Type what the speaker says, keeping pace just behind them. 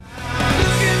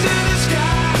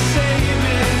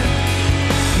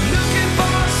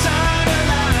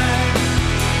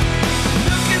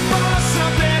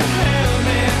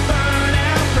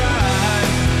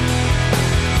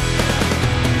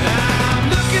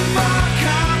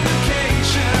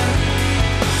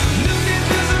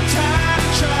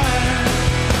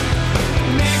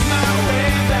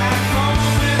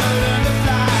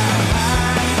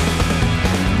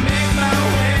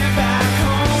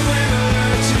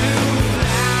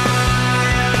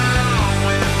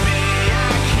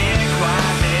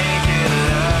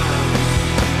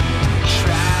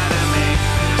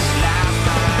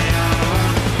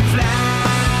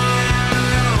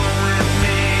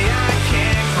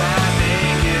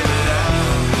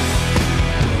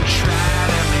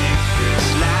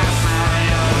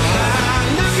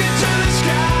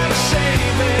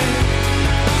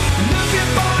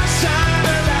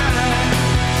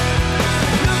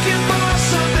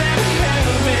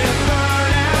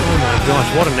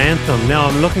What an anthem. Now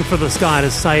I'm looking for the sky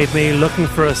to save me, looking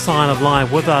for a sign of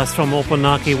life. With us from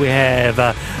Opanaki we have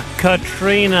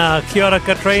Katrina. Kia ora,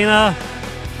 Katrina.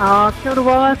 Oh, kia ora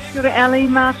Wallace, kia ora Ali,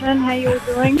 Martin, how you all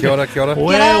doing? Kia ora, kia ora.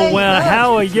 Well,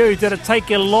 how are you? Did it take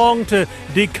you long to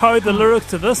decode the lyrics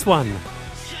to this one?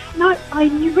 No, I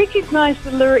recognised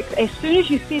the lyrics as soon as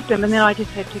you said them, and then I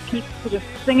just had to keep sort of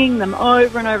singing them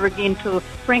over and over again till,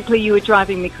 frankly, you were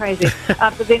driving me crazy.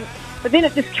 But then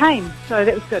it just came, so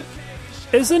that was good.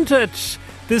 Isn't it?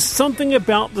 There's something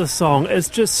about the song. It's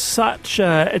just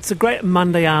it's a great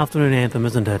Monday afternoon anthem,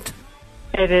 isn't it?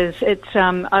 It is. It's.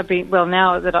 Now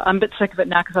that I'm a bit sick of it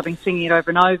now because I've been singing it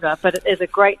over and over. But it is a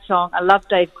great song. I love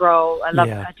Dave Grohl.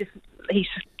 He's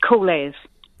cool as.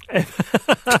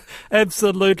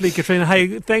 Absolutely, Katrina.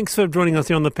 Hey, thanks for joining us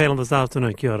here on the panel this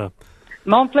afternoon. Kia ora.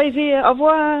 Mon plaisir. Au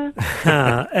revoir.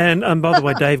 And by the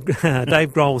way, Dave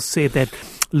Grohl said that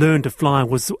Learn to Fly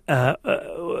was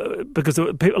because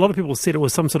a lot of people said it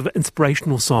was some sort of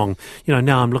inspirational song. You know,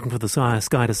 now I'm looking for the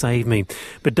sky to save me.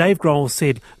 But Dave Grohl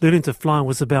said Learning to Fly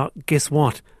was about, guess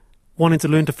what? Wanting to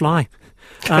learn to fly.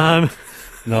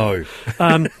 No.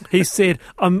 He said,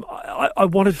 I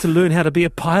wanted to learn how to be a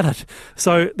pilot.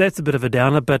 So that's a bit of a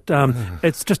downer, but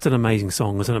it's just an amazing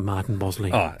song, isn't it, Martin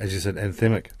Bosley? Oh, as you said,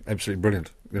 anthemic. Absolutely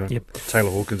brilliant. You know, Yep.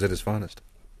 Taylor Hawkins at his finest.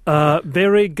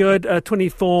 Very good.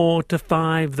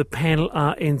 24-5, the panel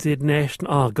RNZ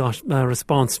National.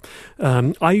 Response.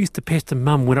 I used to pester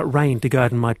Mum when it rained to go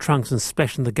out in my trunks and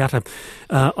splash in the gutter.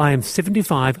 I am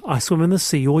 75. I swim in the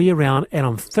sea all year round, and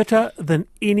I'm fitter than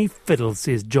any fiddle,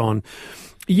 says John.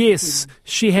 Yes,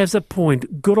 she has a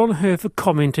point. Good on her for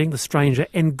commenting, the stranger,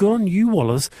 and good on you,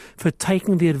 Wallace, for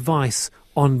taking the advice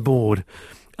on board.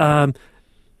 For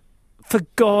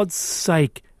God's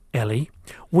sake, Ellie,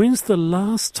 when's the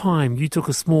last time you took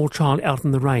a small child out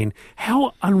in the rain?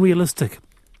 How unrealistic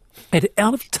and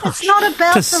out of touch it's not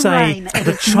about to the say rain.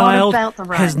 the It's child not about the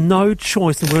rain. has no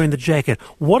choice in wearing the jacket.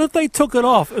 What if they took it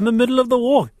off in the middle of the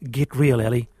walk? Get real,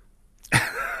 Ellie.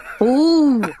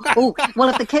 Ooh. Well,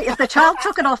 if the child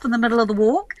took it off in the middle of the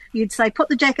walk, you'd say, put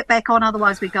the jacket back on,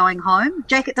 otherwise we're going home.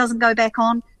 Jacket doesn't go back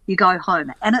on, you go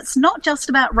home. And it's not just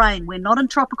about rain. We're not in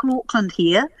tropical Auckland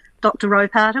here, Dr.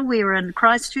 Roparter. We're in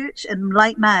Christchurch in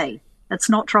late May.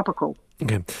 It's not tropical.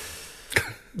 Okay.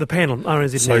 The panel,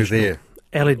 RNZ So National. there.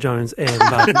 Ellie Jones and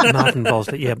Martin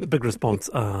Bosley. Yeah, big response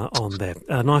on that.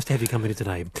 Nice to have you company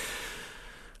today.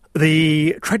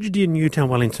 The tragedy in Newtown,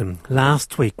 Wellington,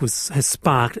 last week has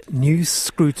sparked new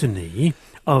scrutiny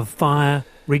of fire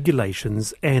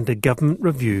regulations and a government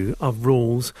review of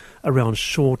rules around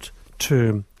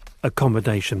short-term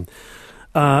accommodation.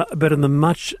 But in the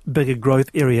much bigger growth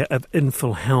area of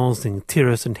infill housing,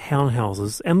 terrace and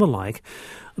townhouses and the like,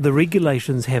 the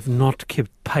regulations have not kept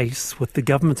pace with the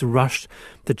government's rush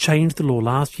to change the law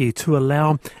last year to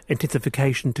allow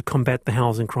intensification to combat the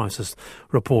housing crisis,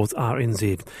 reports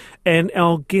RNZ. And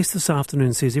our guest this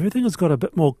afternoon says everything has got a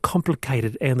bit more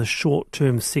complicated and the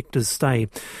short-term sector stay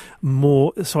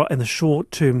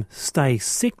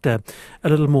sector a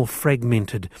little more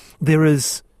fragmented. There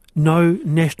is no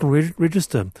national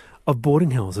register of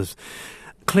boarding houses.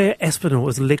 Claire Aspinall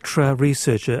is a lecturer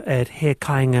researcher at He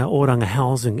Kainga Oranga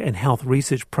Housing and Health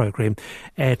Research Program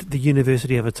at the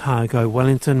University of Otago,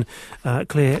 Wellington.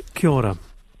 Claire, kia ora.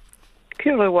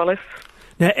 Kia ora, Wallace.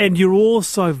 Now, and you're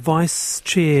also Vice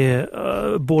Chair,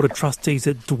 Board of Trustees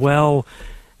at Dwell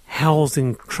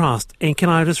Housing Trust. And can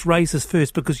I just raise this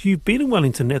first, because you've been in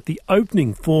Wellington at the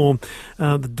opening for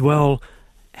the Dwell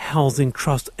Housing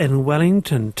Trust in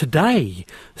Wellington today.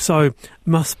 So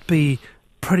must be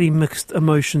pretty mixed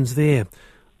emotions there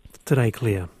today,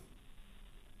 Claire.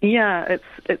 Yeah,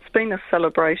 it's been a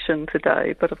celebration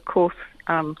today, but of course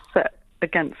set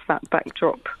against that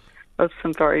backdrop of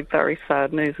some very, very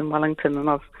sad news in Wellington. And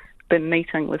I've been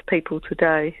meeting with people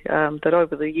today that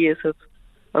over the years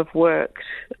have worked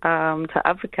to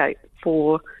advocate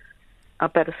for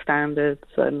better standards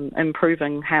and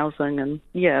improving housing. And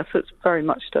yeah, so it's very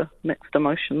much to mixed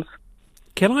emotions.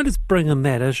 Can I just bring in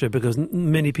that issue, because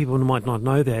many people might not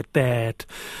know that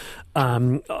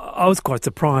I was quite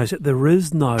surprised that there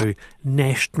is no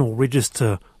national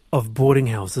register of boarding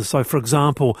houses. So, for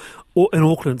example, in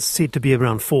Auckland it's said to be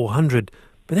around 400,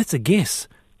 but that's a guess.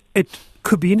 It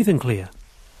could be anything, Claire.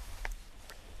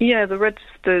 Yeah, the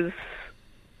registers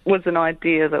was an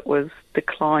idea that was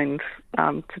declined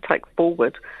to take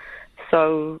forward.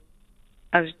 So,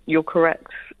 as you're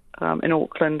correct, in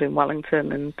Auckland, in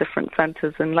Wellington, in different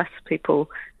centres, unless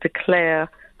people declare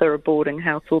they're a boarding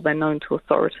house or they're known to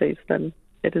authorities, then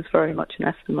it is very much an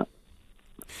estimate.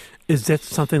 Is that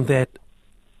something that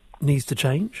needs to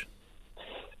change?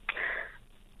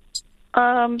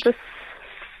 The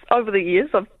over the years,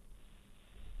 I've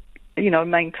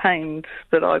maintained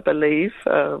that I believe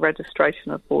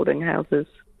registration of boarding houses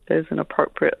is an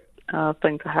appropriate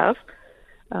thing to have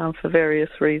for various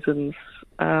reasons.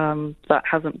 That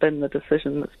hasn't been the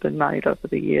decision that's been made over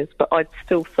the years, but I'd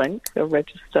still think a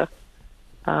register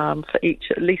for each,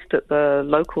 at least at the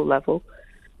local level,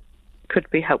 could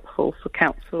be helpful for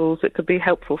councils. It could be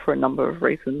helpful for a number of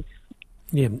reasons.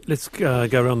 Yeah, let's go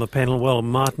around the panel. Well,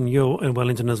 Martin, you're in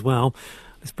Wellington as well.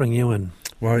 Let's bring you in.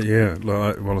 Well, yeah,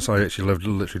 Wallace, I actually lived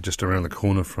literally just around the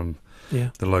corner from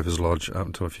the Loafers Lodge up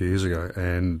until a few years ago,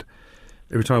 and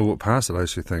every time I walked past it, I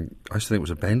used to think it was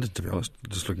abandoned, to be honest,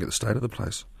 just looking at the state of the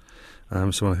place.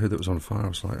 So when I heard that it was on fire, I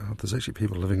was like, oh, there's actually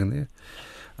people living in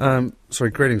there. Sorry,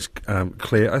 greetings,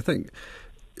 Claire. I think,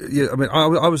 I mean,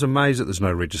 I was amazed that there's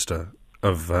no register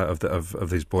of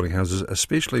these boarding houses,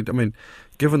 especially, I mean,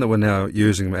 given that we're now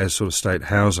using them as sort of state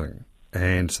housing,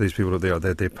 and so these people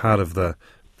they're part of the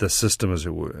system, as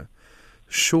it were.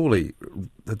 Surely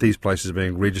that these places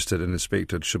being registered and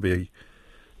inspected should be,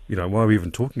 why are we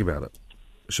even talking about it?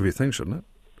 It should be a thing, shouldn't it?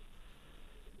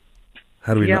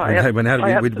 How do we know?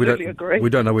 Agree. We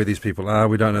don't know where these people are.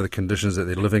 We don't know the conditions that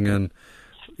they're living in.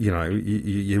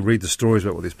 You read the stories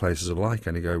about what these places are like,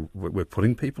 and you go, we're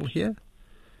putting people here?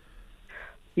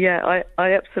 Yeah,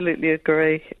 I absolutely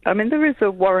agree. I mean, there is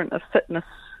a warrant of fitness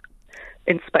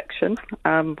inspection,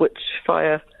 which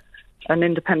an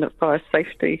independent fire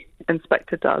safety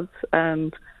inspector does,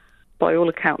 and by all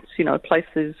accounts,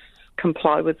 places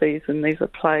comply with these and these are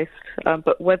placed,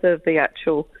 but whether the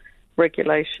actual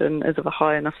regulation is of a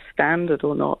high enough standard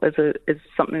or not is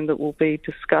something that will be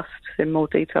discussed in more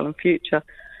detail in future.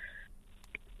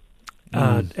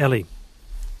 Ellie?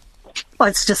 Well,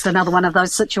 it's just another one of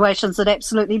those situations that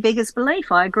absolutely beggars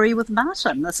belief. I agree with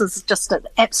Martin. This is just an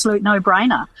absolute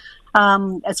no-brainer.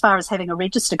 As far as having a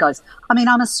register goes. I mean,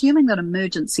 I'm assuming that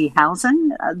emergency housing,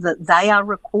 that they are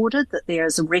recorded, that there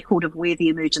is a record of where the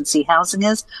emergency housing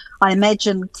is. I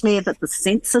imagine, Claire, that the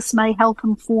census may help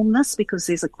inform this, because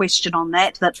there's a question on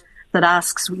that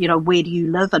asks, where do you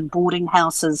live? And boarding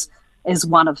houses is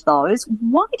one of those.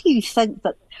 Why do you think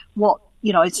that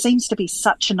it seems to be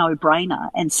such a no-brainer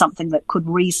and something that could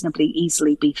reasonably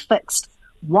easily be fixed?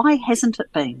 Why hasn't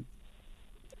it been?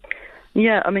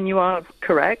 Yeah, I mean, you are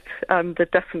correct. There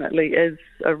definitely is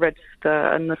a register,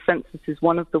 and the census is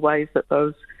one of the ways that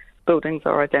those buildings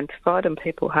are identified, and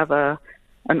people have an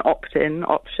opt-in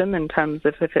option in terms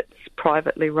of if it's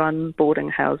privately run boarding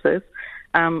houses.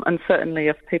 And certainly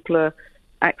if people are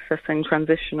accessing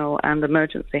transitional and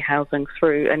emergency housing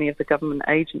through any of the government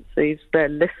agencies, they're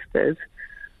listed.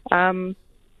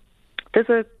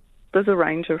 There's a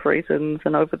range of reasons,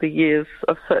 and over the years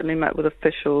I've certainly met with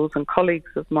officials, and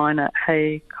colleagues of mine at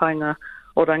Hei, Kainga,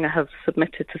 Oranga have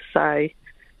submitted to say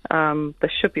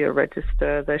there should be a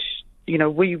register.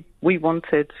 We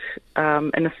wanted,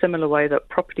 in a similar way that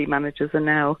property managers are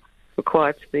now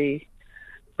required to be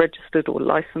registered or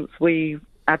licensed, we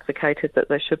advocated that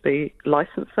there should be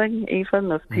licensing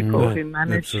even of people who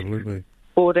manage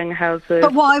boarding houses.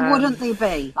 But why wouldn't there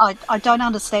be? I don't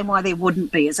understand why there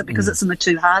wouldn't be. Is it because it's in the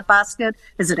too hard basket?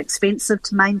 Is it expensive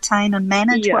to maintain and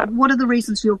manage? Yeah. What are the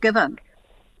reasons you're given?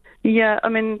 Yeah, I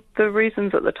mean, the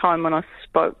reasons at the time when I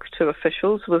spoke to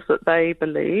officials was that they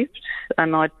believed,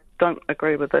 and I don't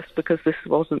agree with this because this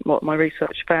wasn't what my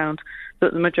research found,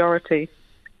 that the majority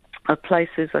of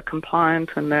places are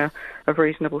compliant and they're of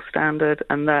reasonable standard,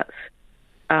 and that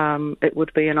it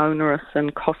would be an onerous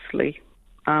and costly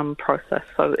process.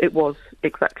 So it was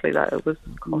exactly that. It was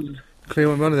cost.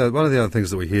 Claire, one of the other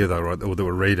things that we hear, though, right, or that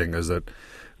we're reading, is that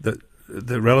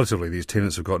relatively these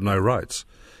tenants have got no rights.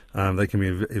 They can be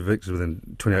evicted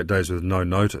within 28 days with no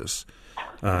notice.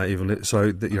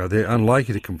 They're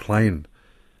unlikely to complain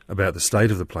about the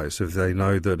state of the place if they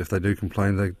know that if they do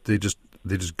complain, they're just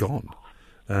gone.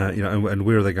 And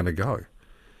where are they going to go?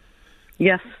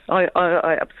 Yes,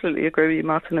 I absolutely agree with you,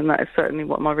 Martin, and that is certainly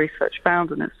what my research found,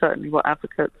 and it's certainly what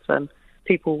advocates and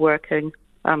people working,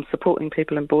 supporting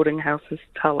people in boarding houses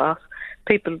tell us.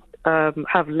 People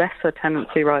have lesser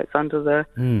tenancy rights under the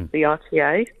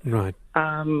RTA, right?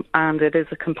 And it is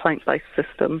a complaint-based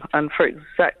system, and for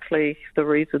exactly the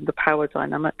reason, the power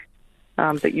dynamic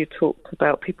that you talked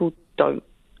about, people don't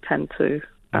tend to...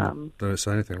 don't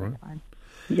say anything, right?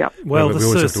 Yeah. Well, we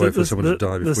always have to wait for someone to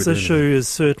die before we do anything. This issue is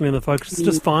certainly in the focus.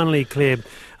 Just finally, Claire,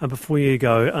 before you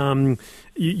go,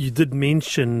 you did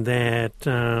mention that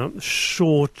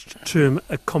short-term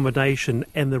accommodation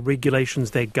and the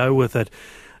regulations that go with it,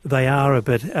 they are a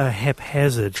bit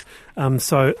haphazard,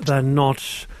 so they're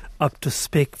not up to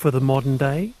spec for the modern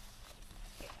day?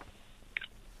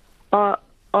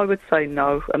 I would say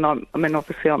no, and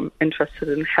obviously I'm interested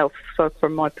in health, so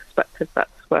from my perspective,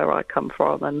 that's where I come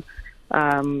from, and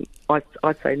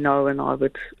I'd say no, and I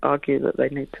would argue that they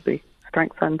need to be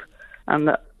strengthened, and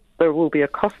that there will be a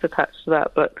cost attached to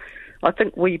that, but I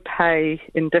think we pay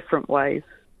in different ways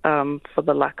for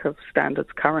the lack of standards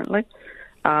currently,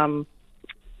 and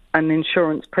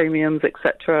insurance premiums,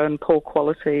 etc., and poor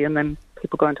quality, and then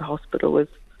people going to hospital is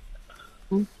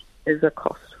a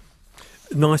cost.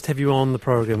 Nice to have you on the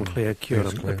program, Claire. Kia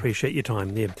ora. Claire. Appreciate your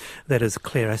time. Yeah, that is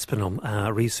Claire Aspinall,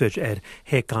 research at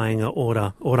He Kāinga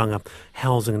Oranga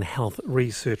Housing and Health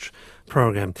Research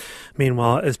Program.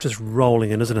 Meanwhile, it's just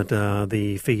rolling in, isn't it?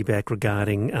 The feedback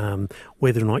regarding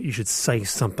whether or not you should say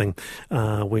something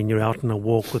when you're out on a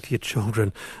walk with your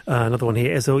children. Another one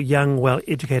here. As a young,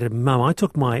 well-educated mum, I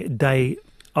took my days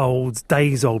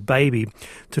old baby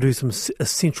to do some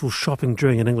essential shopping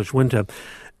during an English winter.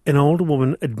 An older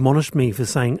woman admonished me for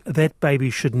saying that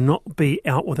baby should not be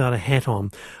out without a hat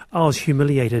on. I was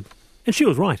humiliated, and she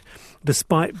was right.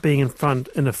 Despite being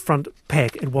in a front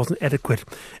pack, it wasn't adequate.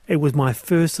 It was my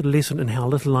first lesson in how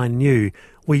little I knew.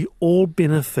 We all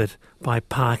benefit by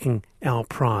parking our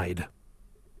pride,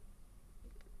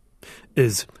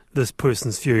 is this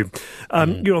person's view.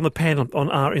 You're on the panel on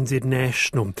RNZ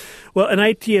National. Well, an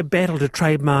 8-year battle to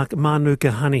trademark Manuka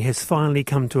honey has finally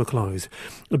come to a close.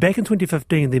 Back in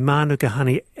 2015, the Manuka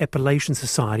Honey Appellation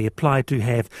Society applied to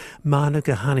have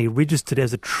Manuka honey registered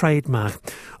as a trademark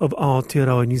of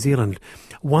Aotearoa, New Zealand.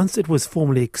 Once it was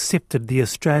formally accepted, the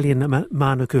Australian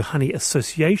Manuka Honey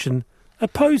Association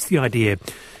opposed the idea.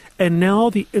 And now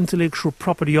the Intellectual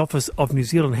Property Office of New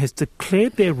Zealand has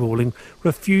declared their ruling,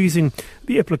 refusing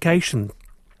the application.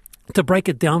 To break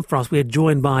it down for us, we are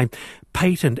joined by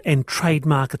patent and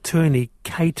trademark attorney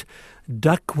Kate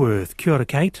Duckworth. Kia ora,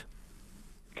 Kate.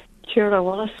 Kia ora,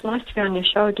 Wallace. Nice to be on your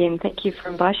show again. Thank you for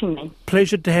inviting me.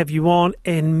 Pleasure to have you on,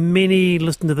 and many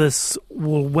listening to this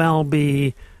will well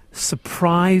be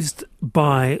surprised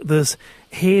by this.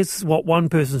 Here's what one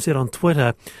person said on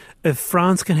Twitter. If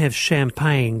France can have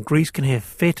champagne, Greece can have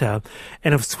feta,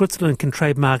 and if Switzerland can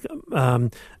trademark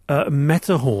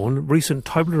Matterhorn, recent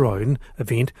Toblerone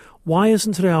event, why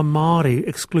isn't it our Māori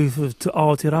exclusive to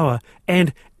Aotearoa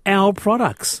and our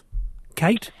products?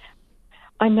 Kate?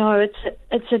 I know,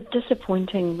 it's a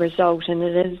disappointing result, and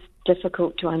it is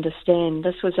difficult to understand.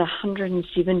 This was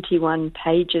 171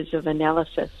 pages of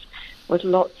analysis with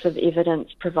lots of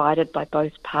evidence provided by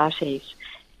both parties.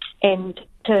 And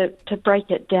to break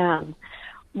it down,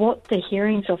 what the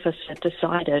hearings officer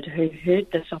decided, who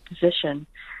heard this opposition,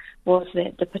 was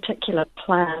that the particular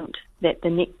plant that the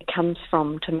nectar comes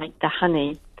from to make the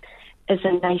honey is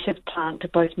a native plant to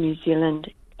both New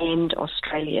Zealand and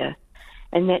Australia,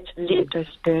 and that's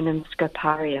Leptospermum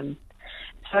scoparium.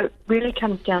 So it really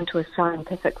comes down to a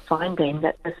scientific finding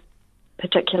that this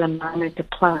particular Manuka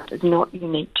plant is not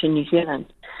unique to New Zealand.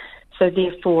 So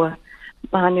therefore,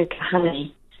 Manuka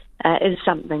honey is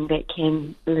something that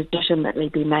can legitimately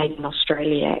be made in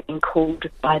Australia and called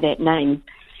by that name,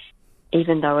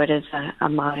 even though it is a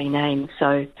Māori name.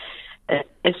 So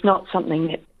it's not something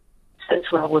that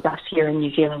sits well with us here in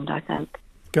New Zealand, I think.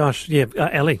 Gosh, yeah.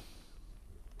 Ellie?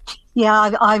 Yeah,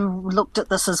 I looked at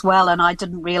this as well, and I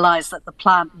didn't realise that the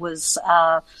plant was,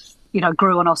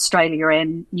 grew in Australia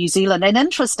and New Zealand. And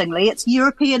interestingly, it's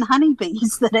European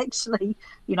honeybees that actually,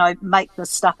 make this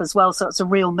stuff as well. So it's a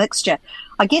real mixture.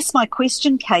 I guess my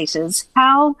question, Kate, is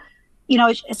how,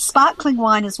 sparkling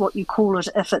wine is what you call it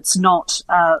if it's not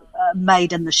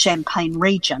made in the Champagne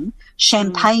region.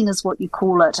 Champagne is what you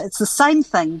call it. It's the same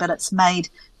thing, but it's made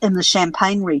in the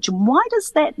Champagne region. Why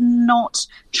does that not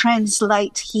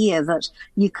translate here, that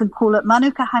you can call it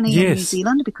Manuka honey in New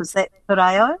Zealand because that's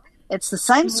Pureo? It's the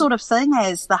same sort of thing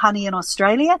as the honey in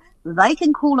Australia. They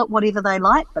can call it whatever they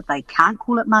like, but they can't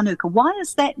call it Manuka. Why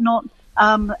is that not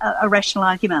a rational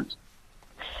argument?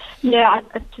 Yeah,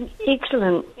 it's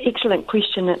an excellent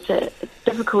question. It's a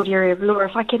difficult area of law.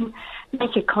 If I can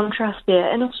make a contrast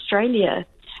there, in Australia,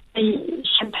 the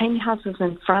champagne houses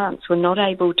in France were not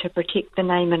able to protect the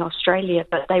name in Australia,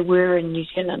 but they were in New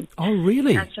Zealand. Oh,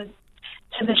 really?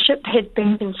 So the ship had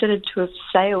been considered to have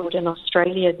sailed in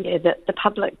Australia there, that the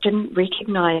public didn't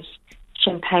recognise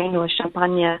champagne or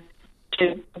champagne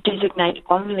to designate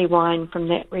only wine from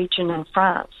that region in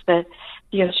France. The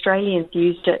Australians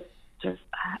used it sort of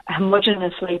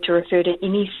homogeneously to refer to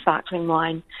any sparkling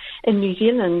wine. In New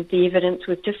Zealand, the evidence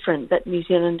was different, that New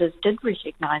Zealanders did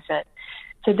recognise it.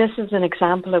 So this is an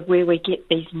example of where we get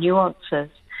these nuances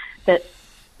that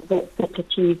the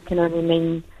cheese can only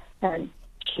mean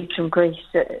cheese from Greece.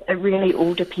 It really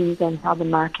all depends on how the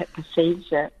market perceives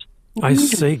it. I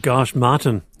see. Gosh,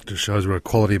 Martin. Just shows we're a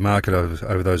quality market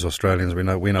over those Australians. We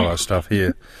know our stuff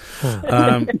here.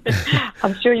 I'm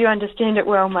sure you understand it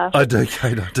well, Martin. I do,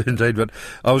 Kate. I do indeed. But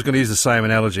I was going to use the same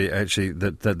analogy actually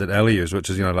that Ali used, which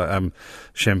is like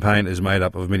champagne is made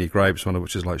up of many grapes, one of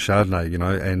which is like Chardonnay,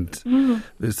 and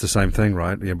it's the same thing,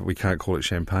 right? Yeah, but we can't call it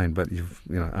champagne. But you've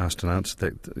asked and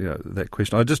answered that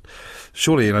question.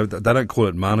 Surely they don't call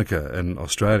it Manuka in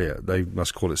Australia. They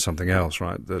must call it something else,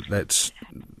 right? That's.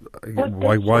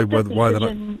 Why they're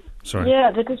not? Sorry. Yeah,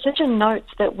 the decision notes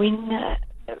that when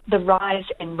the rise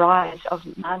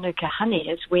of Manuka honey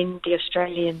is when the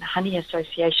Australian Honey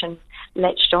Association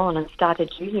latched on and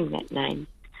started using that name.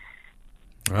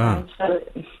 So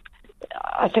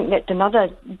I think that's another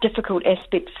difficult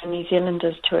aspect for New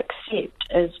Zealanders to accept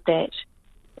is that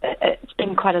it's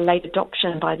been quite a late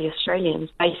adoption by the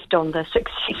Australians based on the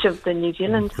success of the New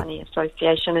Zealand Honey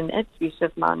Association and its use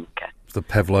of Manuka. The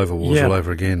Pavlova wars all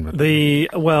over again. But. The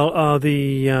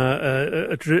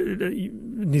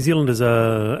New Zealanders,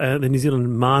 the New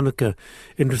Zealand Manuka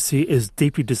industry is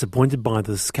deeply disappointed by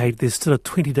this, Kate. There's still a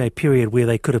 20-day period where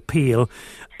they could appeal.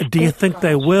 Do you think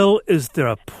they will? Is there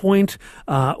a point?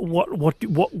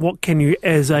 What can you,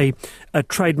 as a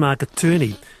trademark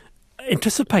attorney,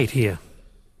 anticipate here?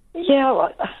 Yeah,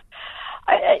 well,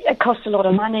 it costs a lot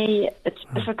of money, it's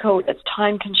difficult, it's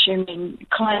time-consuming.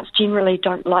 Clients generally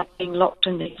don't like being locked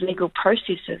in these legal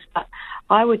processes, but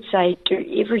I would say do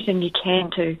everything you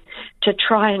can to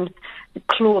try and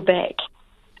claw back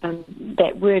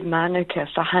that word Manuka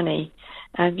for honey.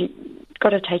 You've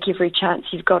got to take every chance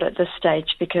you've got at this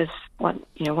stage because once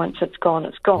it's gone,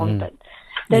 it's gone. But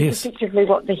that's effectively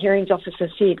what the hearings officer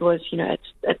said was,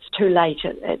 it's too late,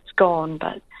 it's gone,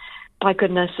 but by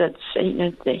goodness, it's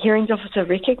the hearings officer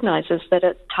recognises that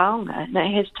it's taonga and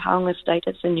it has taonga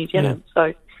status in New Zealand.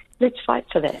 So let's fight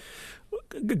for that.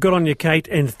 Good on you, Kate,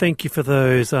 and thank you for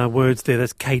those words there.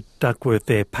 That's Kate Duckworth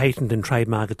there, patent and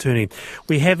trademark attorney.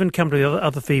 We haven't come to the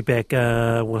other feedback.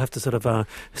 We'll have to sort of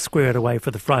square it away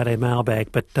for the Friday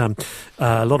mailbag, but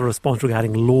a lot of response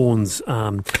regarding lawns.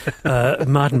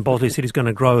 Martin Bosley said he's going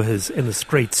to grow his in the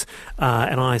streets,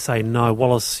 and I say no.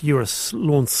 Wallace, you're a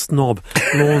lawn snob.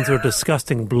 Lawns are a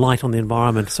disgusting blight on the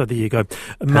environment, so there you go.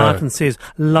 Martin says,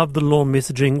 love the lawn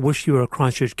messaging, wish you were a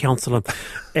Christchurch councillor.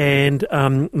 And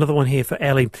another one here for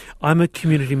Ali. I'm a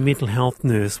community mental health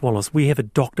nurse, Wallace. We have a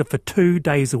doctor for 2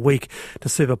 days a week to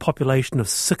serve a population of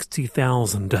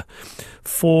 60,000.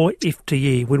 4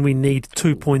 FTE when we need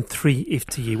 2.3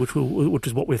 FTE, which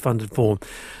is what we're funded for.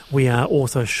 We are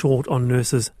also short on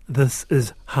nurses. This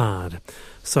is hard.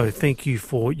 So thank you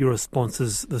for your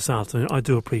responses this afternoon. I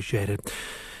do appreciate it.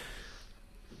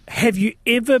 Have you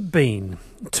ever been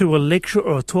to a lecture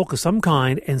or a talk of some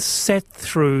kind and sat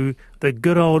through the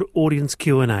good old audience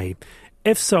Q&A?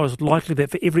 If so, it's likely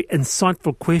that for every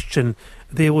insightful question,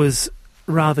 there was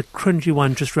rather cringy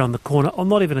one just round the corner, or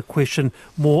not even a question,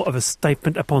 more of a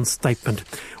statement upon statement.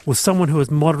 Well, someone who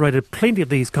has moderated plenty of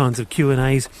these kinds of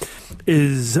Q&As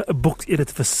is a book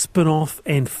editor for Spin-Off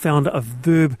and founder of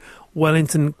Verb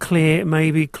Wellington, Claire.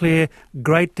 Claire,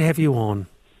 great to have you on.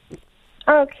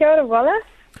 Oh, kia ora, Wallace.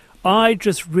 I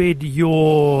just read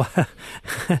your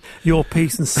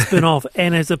piece in Spin-Off,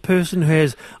 and as a person who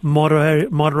has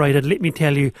moderated, let me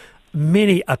tell you,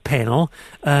 many a panel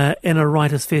in a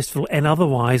writers' festival and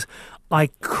otherwise, I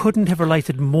couldn't have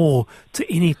related more to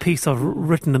any piece I've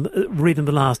read in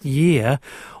the last year.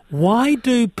 Why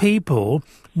do people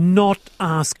not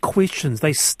ask questions?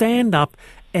 They stand up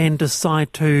and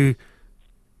decide to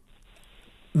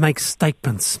make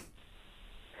statements.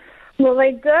 Well,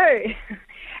 they do.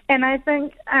 And I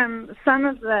think some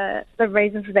of the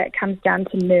reason for that comes down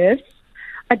to nerves.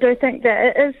 I do think that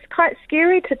it is quite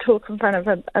scary to talk in front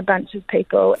of a bunch of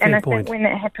people. Fair and point. I think when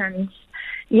that happens,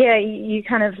 you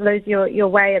kind of lose your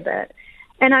way a bit.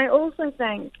 And I also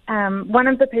think one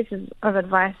of the pieces of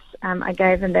advice I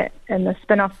gave in the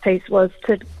Spin-Off piece was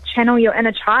to channel your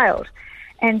inner child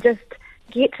and just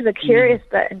get to the curious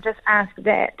bit and just ask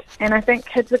that. And I think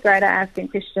kids are great at asking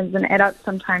questions, and adults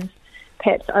sometimes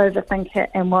perhaps overthink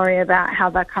it and worry about how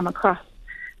they come across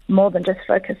more than just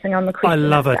focusing on the question I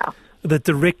love itself. it. The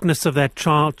directness of that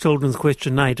children's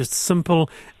question, just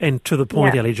simple and to the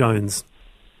point, Ellie Jones.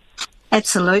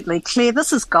 Absolutely. Claire,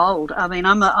 this is gold. I mean,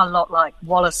 I'm a lot like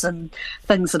Wallace in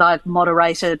things that I've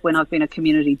moderated when I've been a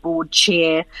community board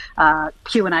chair,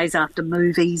 Q&As after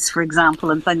movies, for example,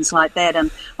 and things like that.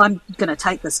 And I'm going to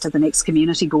take this to the next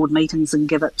community board meetings and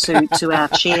give it to our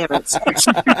chair. It's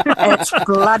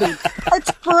bloody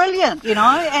brilliant,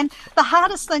 and the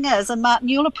hardest thing is, and Martin,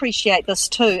 you'll appreciate this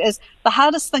too, is the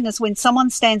hardest thing is when someone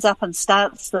stands up and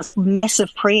starts this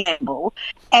massive preamble,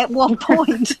 at what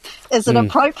point is it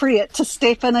appropriate to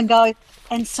step in and go,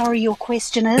 and sorry, your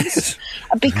question is?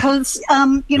 Because,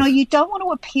 you don't want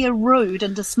to appear rude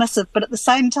and dismissive, but at the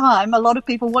same time, a lot of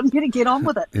people want you to get on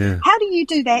with it. Yeah. How do you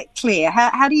do that, Claire?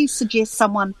 How do you suggest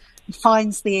someone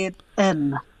finds their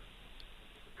in?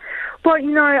 Well,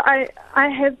 I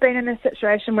have been in a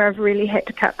situation where I've really had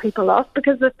to cut people off,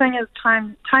 because the thing is,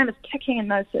 time is ticking in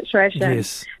those situations.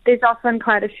 Yes. There's often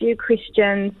quite a few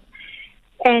questions,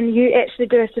 and you actually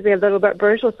do have to be a little bit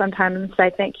brutal sometimes and say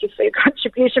thank you for your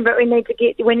contribution, but we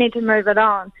need to move it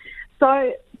on.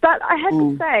 So, but I have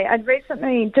to say, I'd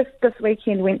recently, just this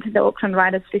weekend, went to the Auckland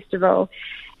Writers' Festival,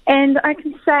 and I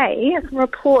can say, I can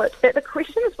report that the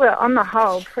questions were, on the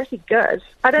whole, pretty good.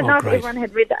 I don't know if everyone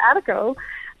had read the article,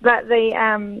 but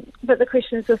the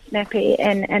questions were snappy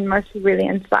and mostly really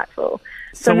insightful.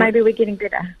 So maybe we're getting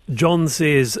better. John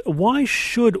says, why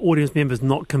should audience members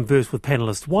not converse with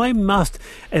panellists? Why must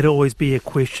it always be a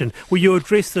question? Well, you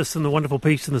address this in the wonderful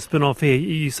piece in the spin-off here.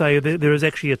 You say that there is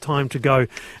actually a time to go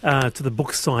to the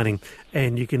book signing,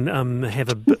 and you can have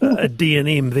a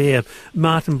D&M there.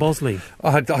 Martin Bosley.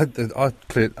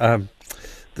 Claire,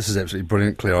 this is absolutely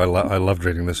brilliant, Claire. I loved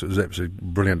reading this. It was absolutely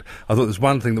brilliant. I thought there's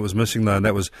one thing that was missing, though, and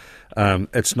that was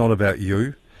it's not about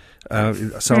you.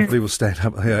 Some people stand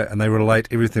up here and they relate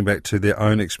everything back to their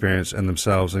own experience and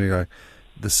themselves, and you go,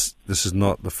 this is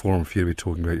not the forum for you to be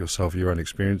talking about yourself, your own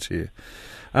experience here.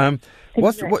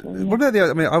 What about the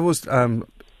other? I mean, I was the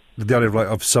idea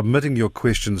of submitting your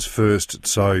questions first,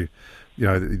 so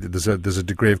there's a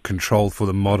degree of control for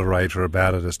the moderator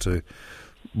about it as to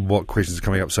what questions are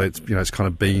coming up. So it's kind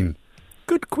of been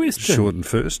good question. Short and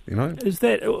first, Is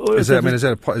that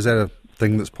a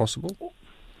thing that's possible?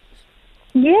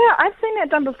 Yeah, I've seen that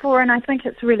done before, and I think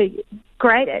it's really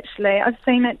great, actually. I've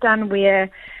seen it done where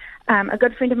a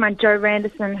good friend of mine, Jo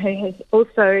Randerson, who has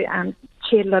also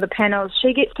chaired a lot of panels,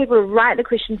 she gets people to write the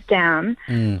questions down,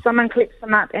 someone collects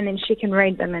them up, and then she can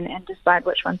read them and decide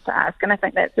which ones to ask. And I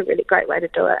think that's a really great way to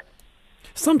do it.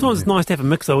 Sometimes it's nice to have a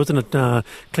mix, though, isn't it,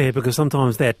 Claire? Because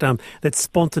sometimes that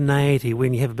spontaneity,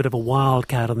 when you have a bit of a wild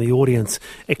card in the audience,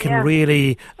 it can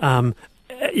really...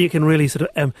 you can really sort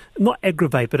of, not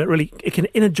aggravate, but it can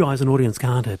energise an audience,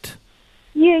 can't it?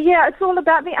 Yeah, it's all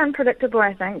about the unpredictable,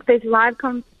 I think. These live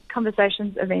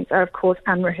conversations events are, of course,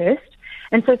 unrehearsed.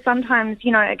 And so sometimes,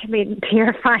 it can be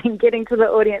terrifying getting to the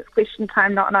audience question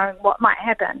time, not knowing what might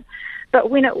happen. But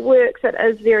when it works, it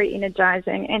is very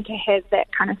energising, and to have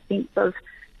that kind of sense of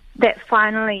that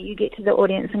finally you get to the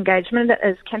audience engagement,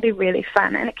 can be really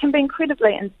fun, and it can be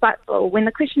incredibly insightful. When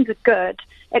the questions are good,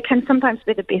 it can sometimes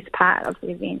be the best part of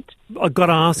the event. I've got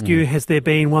to ask you, has there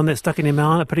been one that stuck in your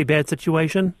mind, a pretty bad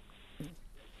situation?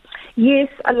 Yes,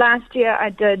 last year I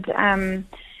did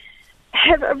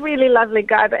have a really lovely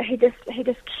guy, but he just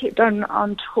kept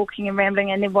on talking and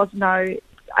rambling, and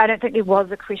I don't think there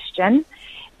was a question,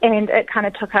 and it kind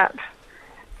of took up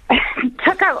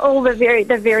all the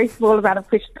very small amount of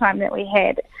question time that we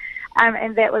had,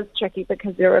 and that was tricky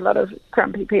because there were a lot of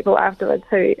grumpy people afterwards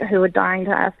who were dying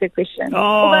to ask a question.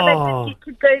 Although they did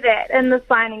get to do that in the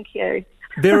signing queue.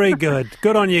 Very good.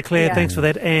 Good on you, Claire. Yeah. Thanks for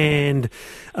that. And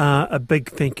a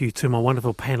big thank you to my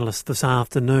wonderful panellists this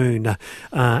afternoon,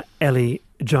 Ellie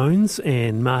Jones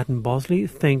and Martin Bosley.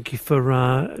 Thank you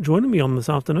for joining me on this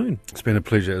afternoon. It's been a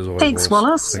pleasure as always. Thanks,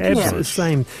 Wallace. Absolutely the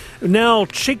same. Now,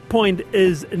 Checkpoint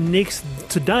is next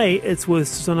today. It's with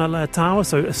Susanna Latawa,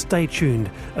 so stay tuned,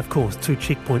 of course, to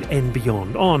Checkpoint and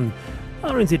beyond on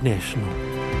RNZ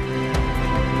National.